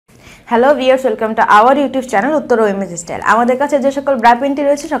Hello viewers, welcome to our YouTube channel উত্তর image style. আমাদের কাছে যে সকল ব্রা প্রিন্টটি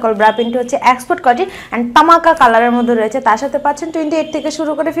রয়েছে সকল ব্রা প্রিন্টটি হচ্ছে এক্সপোর্ট কোয়ালিটি অ্যান্ড তামাকা কালারের মধ্যে রয়েছে। তার সাথে পাচ্ছেন 28 থেকে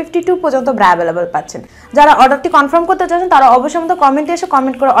শুরু করে 52 পর্যন্ত ব্রা অ্যাভেলেবল পাচ্ছেন। যারা অর্ডারটি কনফার্ম করতে চাচ্ছেন তারা অবশ্যই আমাদের কমেন্টে এসে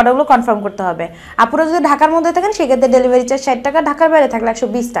কমেন্ট করে অর্ডারগুলো কনফার্ম করতে হবে। আপনারা যদি ঢাকার মধ্যে থাকেন সেক্ষেত্রে ডেলিভারি চার্জ 60 টাকা, ঢাকার বাইরে থাকলে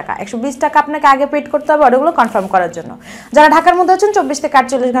 120 টাকা। 120 টাকা আপনাকে আগে পেড করতে হবে অর্ডারগুলো কনফার্ম করার জন্য। যারা ঢাকার মধ্যে আছেন 24 থেকে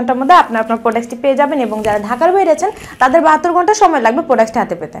 48 ঘন্টার মধ্যে আপনার প্রোডাক্টটি পেয়ে যাবেন, এবং যারা ঢাকার বাইরে আছেন তাদের 72 ঘন্টা সময় লাগবে প্রোডাক্টটি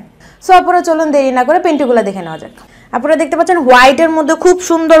হাতে পেতে। সো আপনারা চলুন দেরি না করে পেন্টিগুলো দেখে নেওয়া যাক। আপনারা দেখতে পাচ্ছেন হোয়াইটের মধ্যে খুব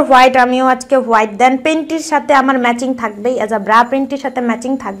সুন্দর হোয়াইট, আমিও আজকে হোয়াইট দেন পেন্টির সাথে আমার ম্যাচিং থাকবেই, অ্যাজ আ ব্রা প্রিন্টের সাথে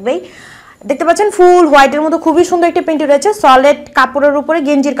ম্যাচিং থাকবেই। দেখতে পাচ্ছেন ফুল হোয়াইটের মধ্যে খুবই সুন্দর একটি পেন্টি রয়েছে, সলিড কাপড়ের উপরে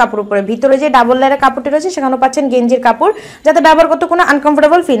গেঞ্জির কাপড় উপরে, ভিতরে যে ডাবল লেয়ারের কাপড়টি রয়েছে সেখানেও পাচ্ছেন গেঞ্জির কাপড়, যাতে ব্যবহার করতে কোনো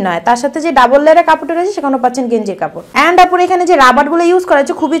আনকমফোর্টেবল ফিল নয়। তার সাথে যে ডাবল লেয়ারের কাপড়টি রয়েছে সেখানেও পাচ্ছেন গেঞ্জির কাপড়। অ্যান্ড আপনার এখানে যে রাবারগুলো ইউজ করা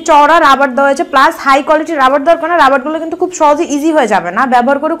হয়েছে খুবই চওড়া রাবার দেওয়া হয়েছে, প্লাস হাই কোয়ালিটির রাবার দেওয়ার কারণে রাবারগুলো কিন্তু খুব সহজে ইজি হয়ে যাবে না,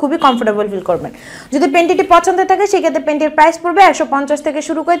 ব্যবহার করে খুবই কমফোর্টেবল ফিল করবেন। যদি পেন্টিটি পছন্দের থাকে সেক্ষেত্রে পেন্টির প্রাইস পড়বে 150 থেকে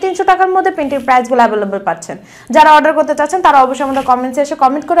শুরু করে 300 টাকার মধ্যে পেন্টির প্রাইসগুলো অ্যাভেলেবল পাচ্ছেন। যারা অর্ডার করতে চাচ্ছেন তারা অবশ্যই আমাদের কমেন্টসে এসে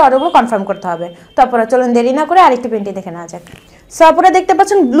কমেন্ট করে অর্ডারগুলো কনফার্ম করতে হবে। তো আপনারা চলুন দেরি না করে আরেকটি পেন্টি দেখে নেওয়া যাক। সো আপনারা দেখতে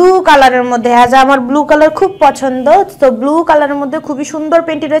পাচ্ছেন ব্লু কালারের মধ্যে, অ্যাজ আমার ব্লু কালার খুব পছন্দ, তো ব্লু কালারের মধ্যে খুবই সুন্দর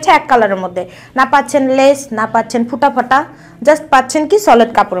পেন্টি রয়েছে এক কালারের মধ্যে। না পাচ্ছেন লেস, না পাচ্ছেন ফুটা ফাটা, জাস্ট পাচ্ছেন কি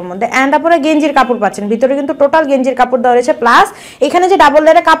সলিড কাপড়ের মধ্যে। অ্যান্ড আপনারা গেঞ্জির কাপড় পাচ্ছেন, ভিতরে কিন্তু টোটাল গেঞ্জির কাপড় দেওয়া রয়েছে, প্লাস এখানে যে ডাবল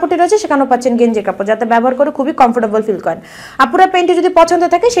লেয়ারের কাপড়টি রয়েছে সেখানেও পাচ্ছেন গেঞ্জির কাপড়, যাতে ব্যবহার করে খুবই কমফোর্টেবল ফিল করেন। আপনারা পেন্টি যদি পছন্দ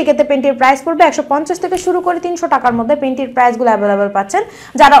থাকে সেক্ষেত্রে পেন্টির প্রাইস পড়বে 150 থেকে শুরু করে 300 টাকার মধ্যে পেন্টির প্রাইসগুলো অ্যাভেলেবল পাচ্ছেন।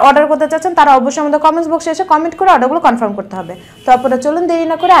 যারা অর্ডার করতে চাচ্ছেন তারা অবশ্যই আমাদের কমেন্টস বক্সে এসে কমেন্ট করে অর্ডারগুলো কনফার্ম করতে হবে। তো আপনারা চলুন দেরি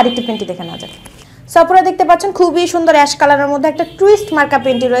না করে আরেকটি পেন্টি দেখে নেওয়া যাক। সো আপনারা দেখতে পাচ্ছেন খুবই সুন্দর অ্যাশ কালারের মধ্যে একটা টুইস্ট মার্কা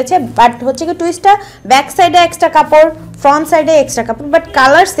পেন্টি রয়েছে, বাট হচ্ছে কি টুইস্টটা ব্যাক সাইডে এক্সট্রা কাপড়, ফ্রন্ট সাইডে এক্সট্রা কাপড়, বাট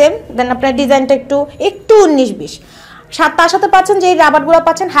কালার সেম। দেন আপনার ডিজাইনটা একটু 19-20। তার সাথে পাচ্ছেন যে রাবারগুলো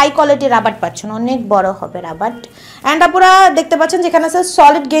পাচ্ছেন হাই কোয়ালিটির রাবার পাচ্ছেন, অনেক বড় হবে রাবার। অ্যান্ড আপনারা দেখতে পাচ্ছেন যেখানে আছে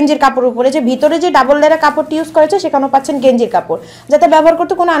সলিড গেঞ্জির কাপড় উপরে, যে ভিতরে যে ডাবল লেয়ারের কাপড়টি ইউজ করেছে সেখানেও পাচ্ছেন গেঞ্জির কাপড়, যাতে ব্যবহার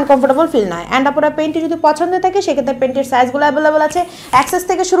করতে কোনো আনকমফোর্টেবল ফিল নয়। অ্যান্ড আপনারা পেন্টি যদি পছন্দ থাকে সেক্ষেত্রে পেন্টির সাইজগুলো অ্যাভেলেবল আছে, এক্সেস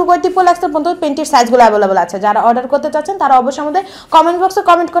থেকে শুরু করে ট্রিপল এক্সেল পর্যন্ত পেন্টির সাইজগুলো অ্যাভেলেবল আছে। যারা অর্ডার করতে চাচ্ছেন তারা অবশ্যই আমাদের কমেন্ট বক্সে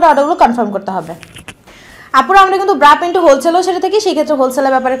কমেন্ট করে অর্ডারগুলো কনফার্ম করতে হবে। আপুরা আমরা কিন্তু ব্রা প্যান্ট হোলসেলও সেটা থেকে, সেই ক্ষেত্রে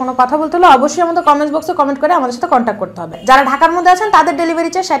হোলসেলের ব্যাপারে কোনো কথা বলতে হলে অবশ্যই আমাদের কমেন্টস বক্সে কমেন্ট করে আমাদের সাথে কন্ট্যাক্ট করতে হবে। যারা ঢাকার মধ্যে আছেন তাদের ডেলিভারি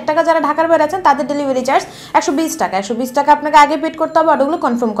চার্জ 60 টাকা, যারা ঢাকার বাইরে আছেন তাদের ডেলিভারি চার্জ 120 টাকা। 120 টাকা আপনাকে আগে পেড করতে হবে অর্ডারগুলো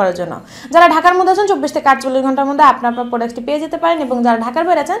কনফার্ম করার জন্য। যারা ঢাকার মধ্যে আছেন 24 থেকে 48 ঘন্টার মধ্যে আপনার প্রোডাক্টটি পেয়ে যেতে পারেন, এবং যারা ঢাকার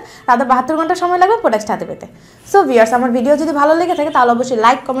বাইরে আছেন তাদের 72 ঘন্টা সময় লাগবে প্রোডাক্টটা হাতে পেতে। সো ভিউয়ার্স, আমার ভিডিও যদি ভালো লেগে থাকে তাহলে অবশ্যই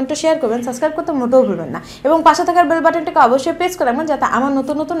লাইক, কমেন্ট ও শেয়ার করবেন, সাবস্ক্রাইব করতে মোটেও ভুলবেন না, এবং পাশে থাকার বেল বাটনটাকে অবশ্যই প্রেস করে রাখবেন যাতে আমার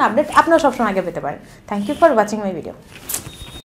নতুন নতুন আপডেট আপনারা সবসময় আগে পেতে পারেন। Thank you for watching my video.